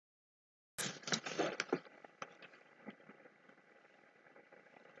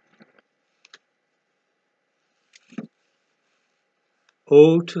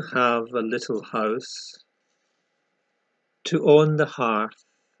Oh, to have a little house, to own the hearth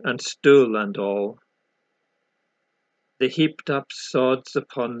and stool and all, the heaped up sods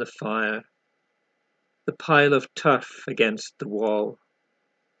upon the fire, the pile of turf against the wall,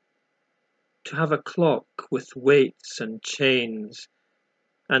 to have a clock with weights and chains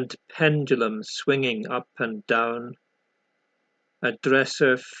and pendulum swinging up and down, a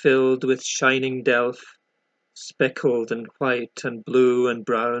dresser filled with shining delph, speckled and white and blue and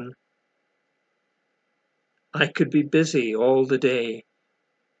brown. I could be busy all the day,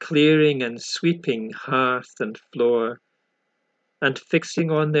 clearing and sweeping hearth and floor, and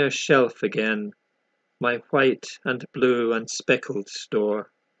fixing on their shelf again my white and blue and speckled store.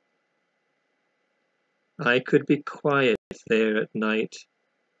 I could be quiet there at night,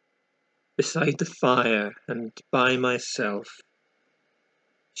 beside the fire and by myself,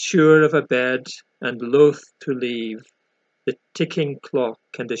 sure of a bed and loath to leave the ticking clock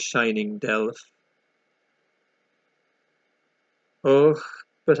and the shining delph. Oh,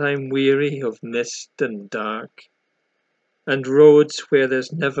 but I'm weary of mist and dark, and roads where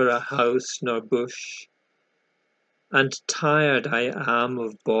there's never a house nor bush, and tired I am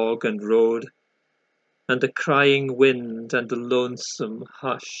of bog and road, and the crying wind and the lonesome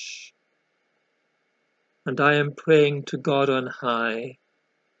hush. And I am praying to God on high,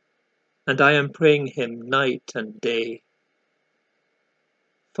 and I am praying him night and day,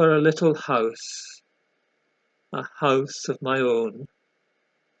 for a little house, a house of my own,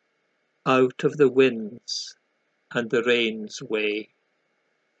 out of the winds and the rain's way.